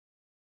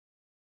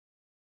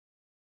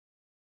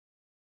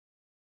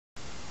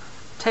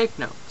Take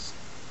notes.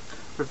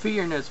 Review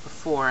your notes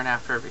before and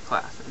after every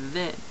class, and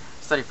then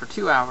study for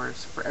 2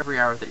 hours for every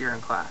hour that you're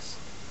in class.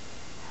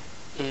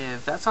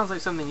 If that sounds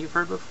like something you've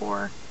heard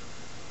before,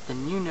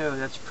 then you know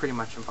that's pretty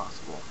much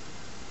impossible.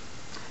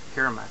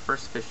 Here on my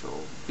first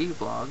official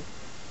vlog,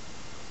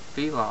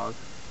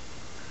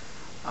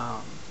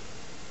 I'm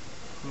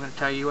going to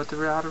tell you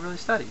how to really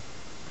study.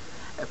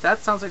 If that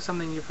sounds like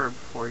something you've heard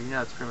before, you know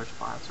that's pretty much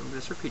fine, so I'm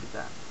just repeated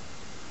that.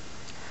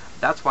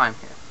 That's why I'm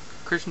here.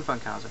 Christian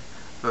Funkhauser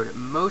voted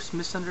most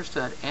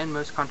misunderstood and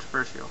most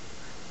controversial,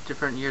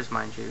 different years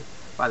mind you,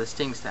 by the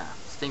Sting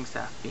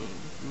Staff being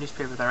the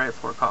newspaper that I write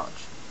for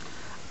college.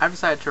 I've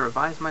decided to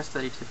revise my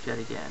study tips yet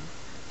again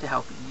to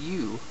help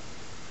you,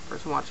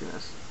 person watching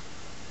this,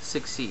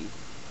 succeed.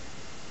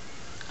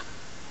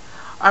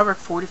 I work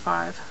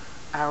 45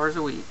 hours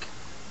a week,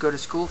 go to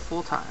school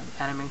full-time,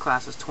 and I'm in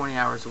classes 20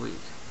 hours a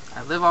week.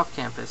 I live off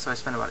campus, so I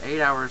spend about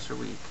 8 hours a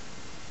week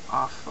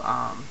off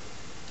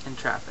in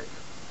traffic.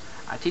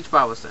 I teach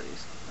Bible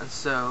studies, and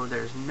so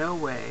there's no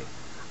way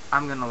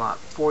I'm going to allot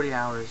 40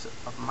 hours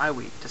of my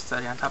week to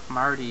study on top of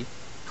my already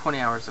 20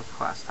 hours of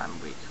class time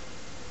a week.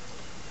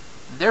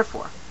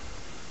 Therefore,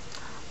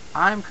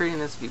 I'm creating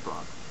this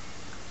vlog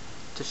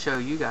to show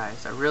you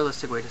guys a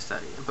realistic way to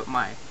study and put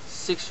my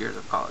 6 years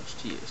of college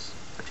to use.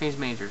 I've changed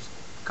majors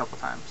a couple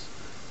times.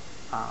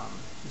 I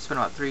spent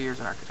about 3 years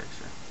in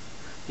architecture.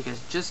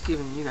 Because just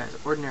giving you guys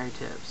ordinary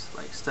tips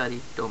like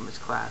study, don't miss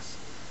class,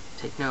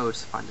 take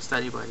notes, find a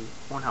study buddy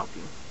won't help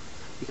you.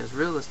 Because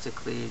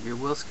realistically, you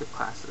will skip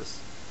classes,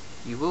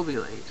 you will be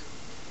late,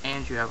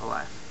 and you have a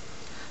life.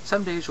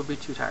 Some days you'll be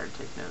too tired to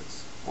take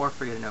notes, or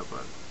forget a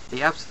notebook.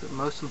 The absolute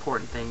most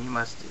important thing you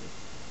must do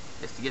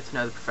is to get to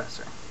know the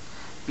professor.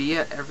 Be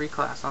at every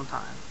class on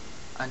time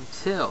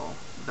until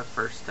the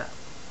first step.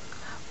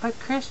 But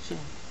Christian,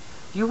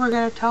 you were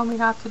going to tell me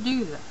not to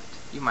do that,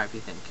 you might be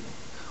thinking.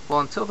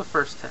 Well, until the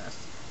first test,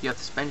 you have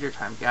to spend your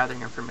time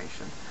gathering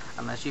information,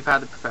 unless you've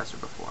had the professor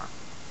before.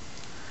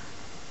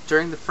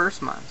 During the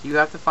first month, you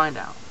have to find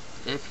out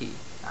if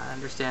I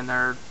understand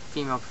there are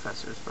female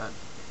professors, but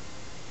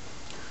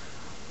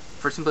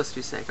for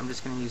simplicity's sake, I'm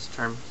just going to use the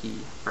term he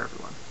for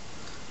everyone,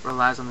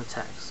 relies on the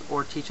text,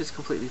 or teaches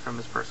completely from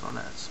his personal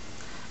notes.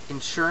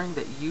 Ensuring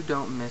that you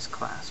don't miss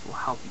class will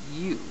help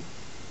you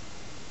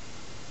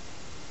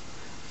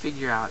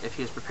figure out if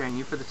he is preparing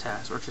you for the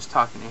test or just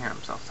talking to hear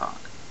himself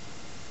talk.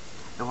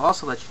 It will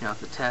also let you know if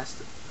the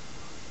test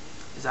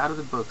is out of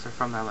the books or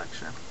from their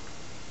lecture.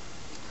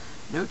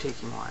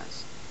 Note-taking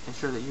wise,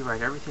 ensure that you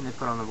write everything they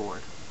put on the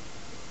board.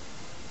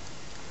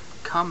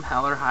 Come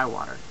hell or high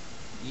water,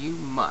 you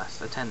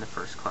must attend the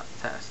first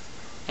test,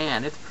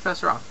 and if the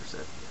professor offers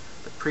it,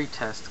 the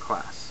pre-test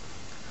class.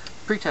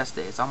 The pre-test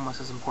day is almost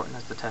as important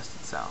as the test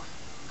itself.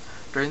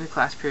 During the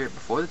class period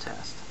before the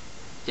test,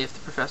 if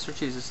the professor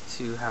chooses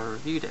to have a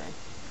review day,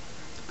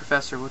 the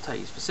professor will tell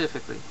you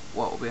specifically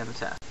what will be on the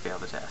test if you fail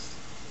the test.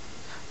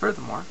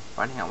 Furthermore,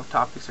 finding out what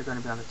topics are going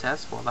to be on the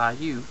test will allow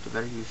you to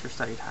better use your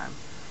study time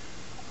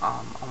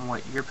on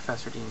what your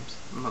professor deems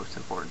most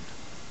important.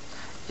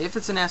 If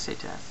it's an essay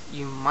test,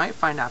 you might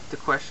find out the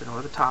question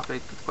or the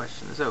topic of the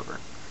question is over.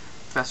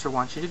 The professor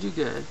wants you to do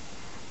good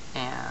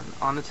and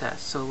on the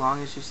test so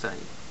long as you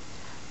study.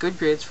 Good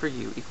grades for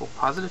you equal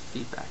positive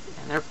feedback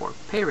and therefore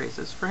pay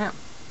raises for him.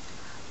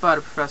 But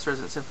a professor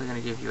isn't simply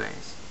going to give you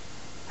A's.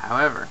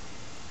 However,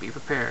 be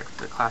prepared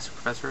for the classic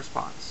professor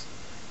response.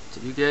 To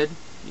do good,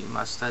 you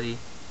must study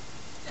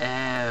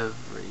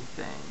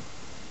everything,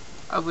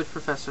 of which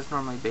professors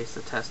normally base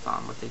the test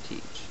on what they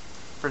teach.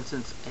 For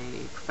instance,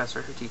 a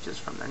professor who teaches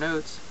from their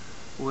notes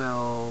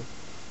will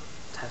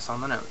test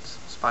on the notes,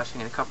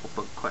 splashing in a couple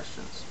book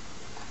questions.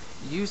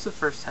 Use the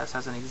first test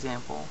as an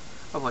example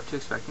of what to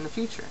expect in the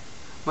future.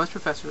 Most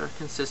professors are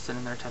consistent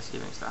in their test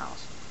giving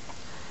styles.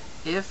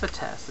 If a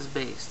test is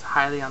based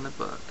highly on the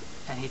book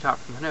and he taught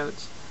from the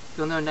notes,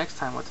 you'll know next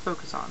time what to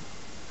focus on.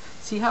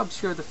 See how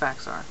obscure the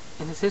facts are.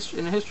 In a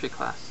history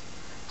class,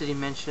 did he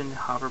mention,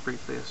 however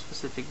briefly, a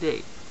specific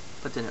date,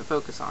 but didn't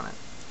focus on it,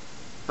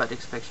 but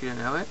expects you to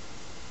know it?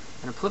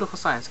 In a political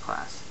science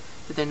class,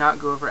 did they not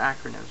go over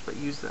acronyms, but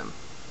use them?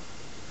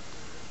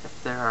 If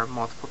there are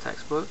multiple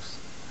textbooks,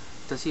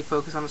 does he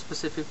focus on a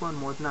specific one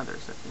more than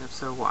others, and if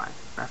so, why?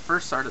 When I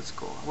first started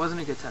school, I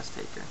wasn't a good test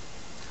taker.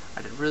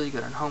 I did really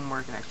good on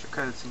homework and extra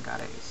credits and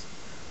got A's.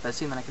 But it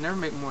seemed that I could never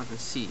make more than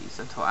C's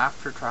until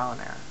after trial and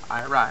error,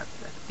 I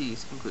arrived at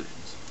these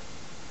conclusions.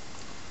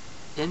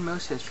 In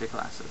most history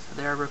classes,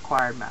 there are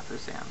required math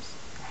exams.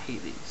 I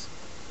hate these.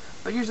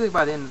 But usually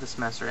by the end of the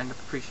semester, I end up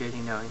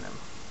appreciating knowing them.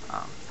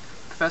 The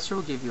professor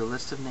will give you a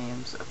list of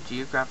names of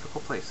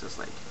geographical places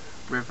like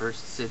rivers,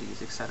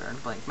 cities, etc. in a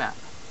blank map.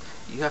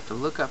 You have to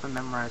look up and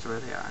memorize where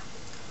they are.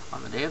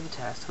 On the day of the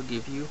test, he'll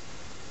give you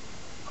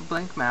a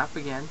blank map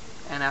again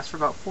and ask for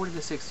about 40 to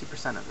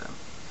 60% of them,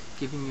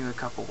 giving you a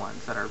couple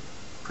ones that are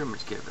pretty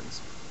much givens.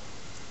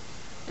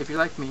 If you're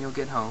like me, you'll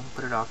get home,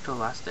 put it off till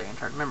the last day, and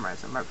try to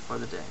memorize them right before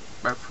the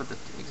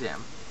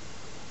exam.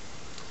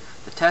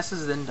 The test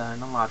is then done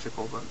in a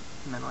logical but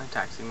mentally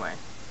taxing way.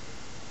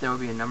 There will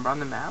be a number on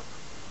the map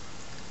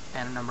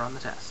and a number on the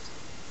test.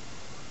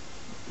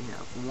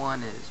 if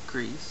one is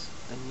Greece,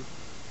 then you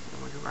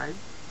would write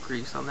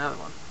Greece on the other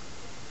one.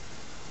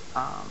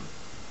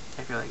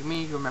 If you're like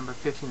me, you remember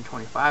 15 to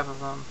 25 of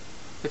them.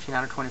 15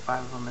 out of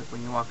 25 of them is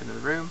when you walk into the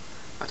room.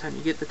 By the time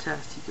you get the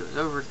test, he goes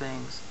over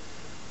things.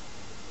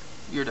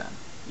 You're done.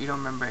 You don't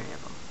remember any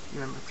of them. You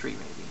remember 3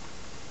 maybe.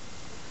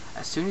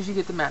 As soon as you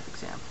get the math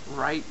exam,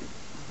 write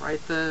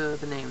the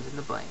names in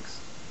the blanks,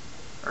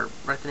 or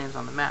write the names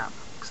on the map,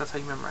 because that's how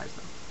you memorize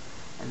them.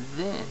 And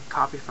then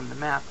copy from the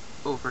map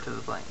over to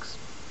the blanks.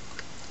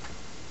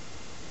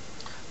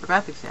 For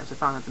math exams, I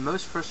found that the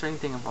most frustrating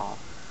thing of all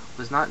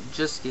was not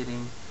just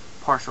getting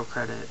partial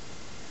credit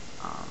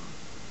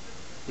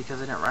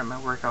because I didn't write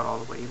my work out all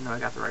the way, even though I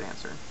got the right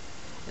answer.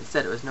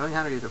 Instead, it was knowing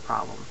how to do the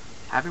problem,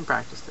 having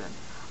practiced it,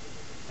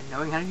 and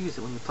knowing how to use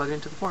it when you plug it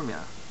into the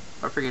formula,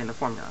 or forgetting the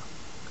formula.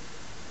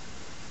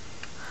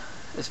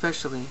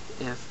 Especially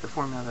if the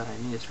formula that I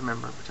needed to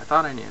remember, which I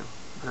thought I knew,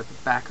 was at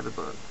the back of the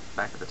book,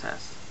 back of the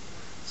test.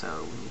 So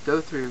when you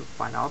go through,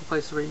 find all the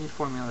places where you need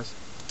formulas,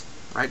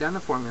 write down the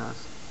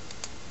formulas,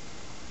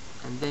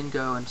 and then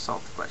go and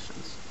solve the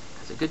questions.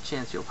 There's a good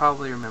chance you'll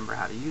probably remember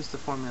how to use the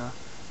formula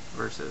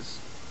versus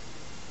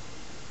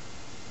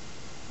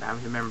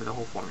having to remember the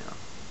whole formula.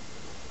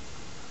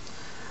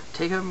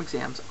 Take-home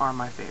exams are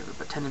my favorite,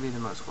 but tend to be the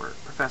most work.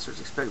 Professors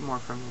expect more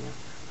from you.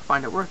 I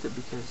find it worth it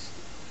because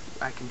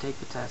I can take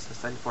the test and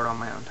study for it on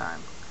my own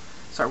time.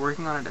 Start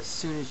working on it as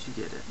soon as you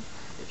get it.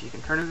 If you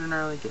can turn it in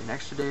early, get an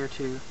extra day or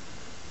two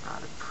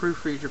to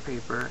proofread your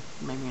paper,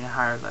 maybe in a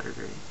higher letter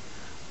grade.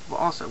 But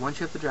also, once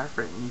you have the draft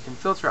written, you can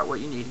filter out what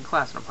you need in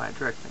class and apply it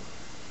directly.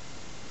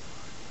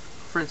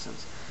 For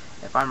instance,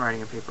 if I'm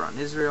writing a paper on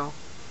Israel,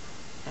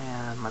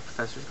 and my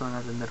professor's going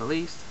over the Middle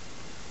East,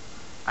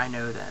 I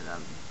know that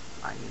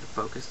I need to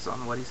focus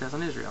on what he says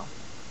on Israel.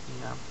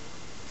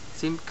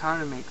 Seems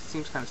kind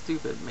of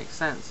stupid, makes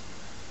sense,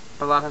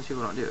 but a lot of times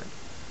people don't do it.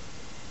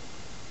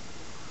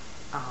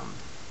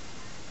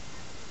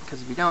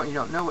 Because if you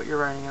don't know what you're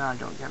writing on,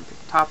 you haven't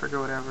picked the topic or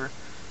whatever,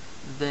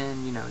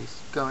 then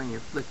he's going,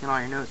 you're looking at all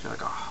your notes, you're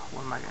like, oh,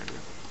 what am I going to do?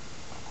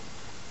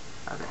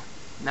 Okay.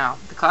 Now,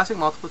 the classic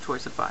multiple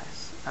choice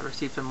advice I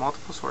received from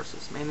multiple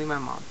sources, mainly my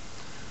mom,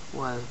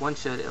 was one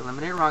should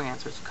eliminate wrong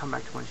answers and come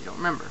back to ones you don't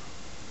remember,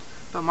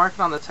 but mark it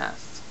on the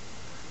tests.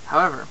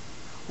 However,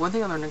 one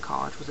thing I learned in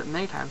college was that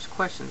many times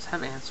questions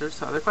have answers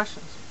to other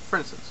questions. For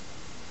instance,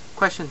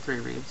 question 3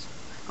 reads,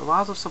 the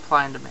laws of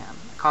supply and demand,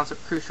 a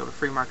concept crucial to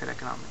free market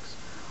economics,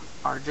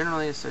 are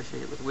generally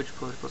associated with which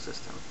political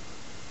system?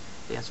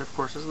 The answer, of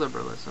course, is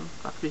liberalism,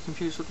 not to be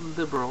confused with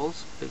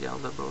liberals, big L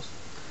liberals,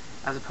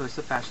 as opposed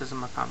to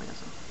fascism or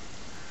communism.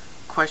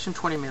 Question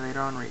 20 may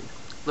later on read,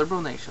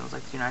 liberal nations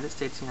like the United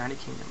States and United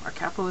Kingdom are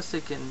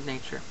capitalistic in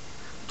nature.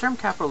 The term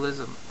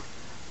capitalism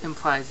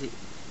implies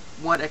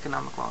what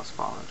economic law is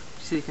followed.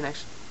 You see the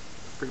connection?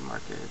 Free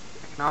market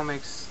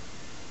economics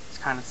is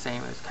kind of the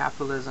same as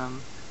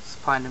capitalism.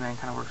 Supply and demand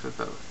kind of works with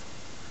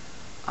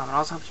both. It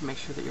also helps you make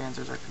sure that your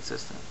answers are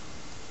consistent.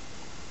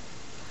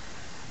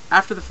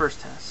 After the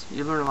first test,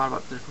 you learn a lot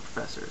about the different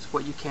professors,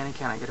 what you can and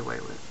cannot get away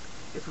with.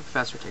 If a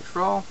professor takes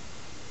roll,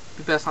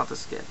 it'd be best not to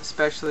skip,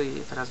 especially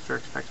if it has a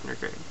direct effect on your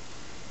grade.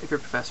 If your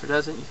professor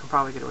doesn't, you can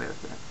probably get away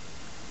with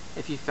it.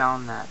 If you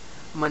found that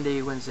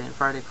Monday, Wednesday, and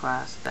Friday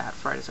class, that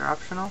Fridays are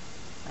optional,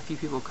 a few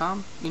people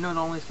come, to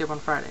only skip on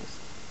Fridays.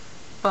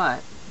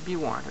 But be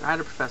warned, I had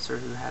a professor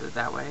who had it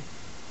that way,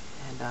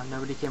 and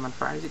nobody came on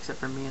Fridays except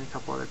for me and a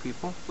couple other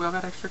people. We all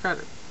got extra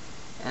credit.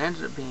 And it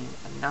ended up being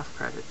enough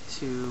credit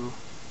to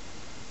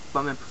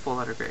bump in full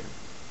letter grade.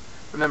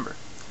 Remember,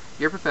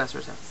 your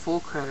professors have full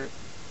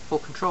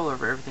control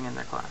over everything in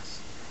their class.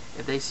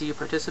 If they see you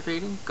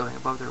participating, going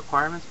above the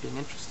requirements, being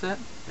interested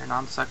in a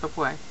non-suck-up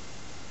way,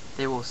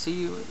 they will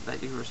see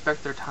that you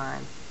respect their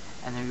time,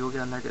 and then you will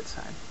get on their good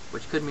side,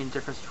 which could mean the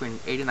difference between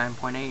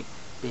 89.8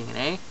 being an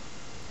A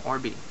or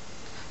B.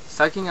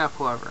 Sucking up,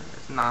 however,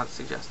 is not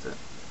suggested.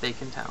 They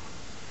can tell.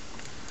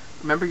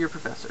 Remember your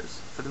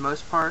professors. For the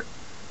most part,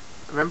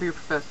 want to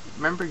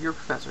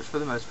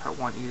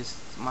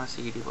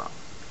see you do well.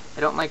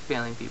 They don't like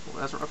failing people.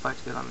 It doesn't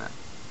reflect good on them.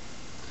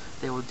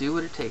 They will do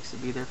what it takes to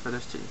be there for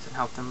their students and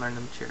help them learn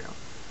the material.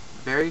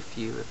 Very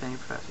few, if any,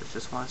 professors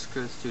just want to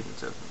screw the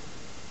students over.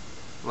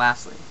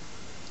 Lastly,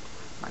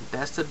 my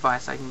best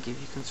advice I can give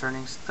you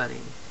concerning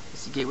studying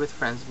is to get with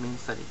friends and meet in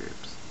study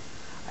groups.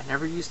 I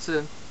never used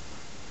to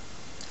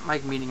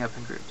like meeting up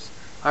in groups.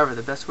 However,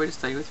 the best way to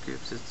study with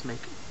groups is to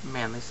make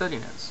manly study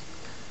notes.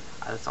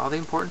 That's all the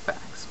important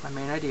facts. My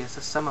main idea is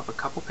to sum up a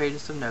couple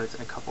pages of notes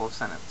in a couple of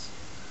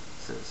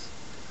sentences.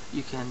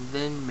 You can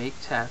then make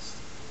tests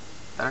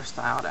that are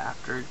styled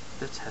after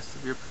the test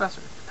of your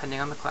professor, depending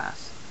on the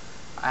class.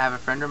 I have a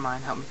friend of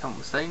mine help me come up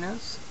with study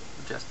notes,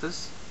 just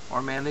this,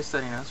 or manly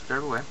study notes,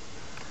 whichever way.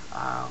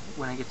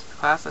 When I get to the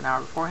class an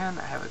hour beforehand,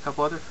 I have a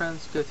couple other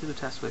friends go through the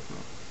test with me.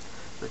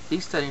 With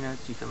these study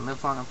notes, you can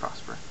live long and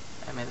prosper,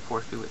 and may the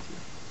force be with you.